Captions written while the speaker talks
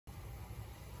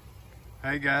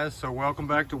Hey guys, so welcome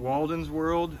back to Walden's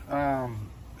World.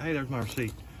 Hey, there's my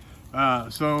receipt.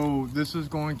 So this is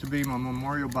going to be my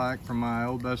memorial bike from my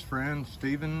old best friend,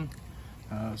 Stephen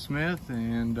Smith,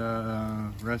 and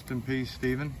rest in peace,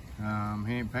 Stephen.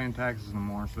 He ain't paying taxes no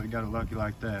more, so he got it lucky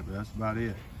like that, but that's about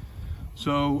it.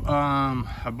 So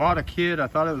I bought a kit. I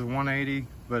thought it was 180,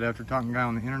 but after talking to a guy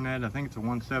on the internet, I think it's a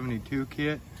 172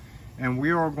 kit. And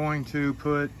we are going to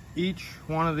put each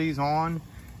one of these on,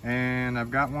 and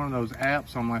I've got one of those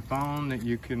apps on my phone that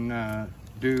you can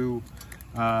do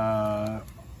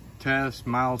test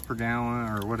miles per gallon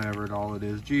or whatever it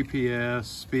is, GPS,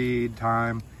 speed,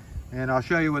 time. And I'll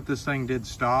show you what this thing did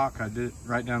stock. I did it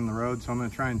right down the road, so I'm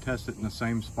gonna try and test it in the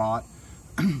same spot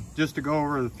just to go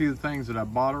over a few things that I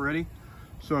bought already.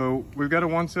 So we've got a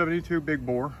 172 big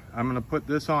bore. I'm gonna put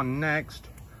this on next.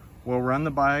 We'll run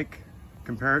the bike,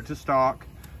 compare it to stock,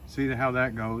 see how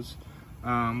that goes.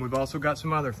 We've also got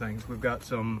some other things. We've got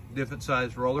some different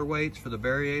size roller weights for the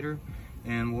variator,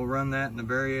 and we'll run that in the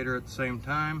variator at the same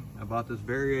time. I bought this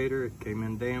variator, it came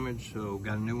in damaged, so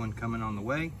got a new one coming on the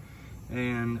way.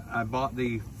 And I bought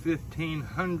the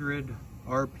 1500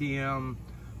 RPM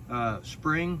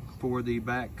spring for the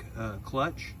back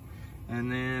clutch.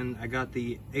 And then I got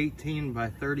the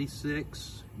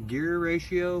 18/36 gear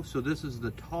ratio. So this is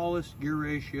the tallest gear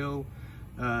ratio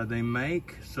they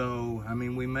make. So, I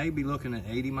mean, we may be looking at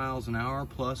 80 miles an hour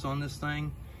plus on this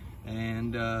thing.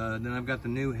 And then I've got the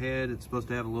new head. It's supposed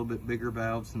to have a little bit bigger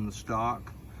valves than the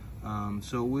stock.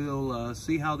 So we'll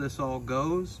see how this all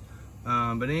goes.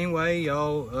 But anyway,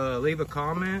 y'all leave a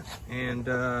comment, and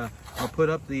I'll put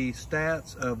up the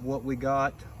stats of what we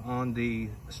got on the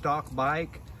stock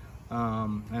bike.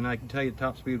 And I can tell you the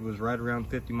top speed was right around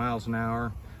 50 miles an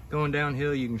hour. Going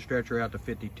downhill, you can stretch her out to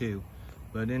 52.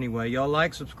 But anyway, y'all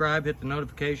like, subscribe, hit the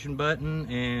notification button,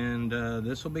 and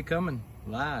this will be coming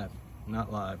live.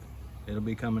 Not live. It'll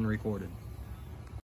be coming recorded.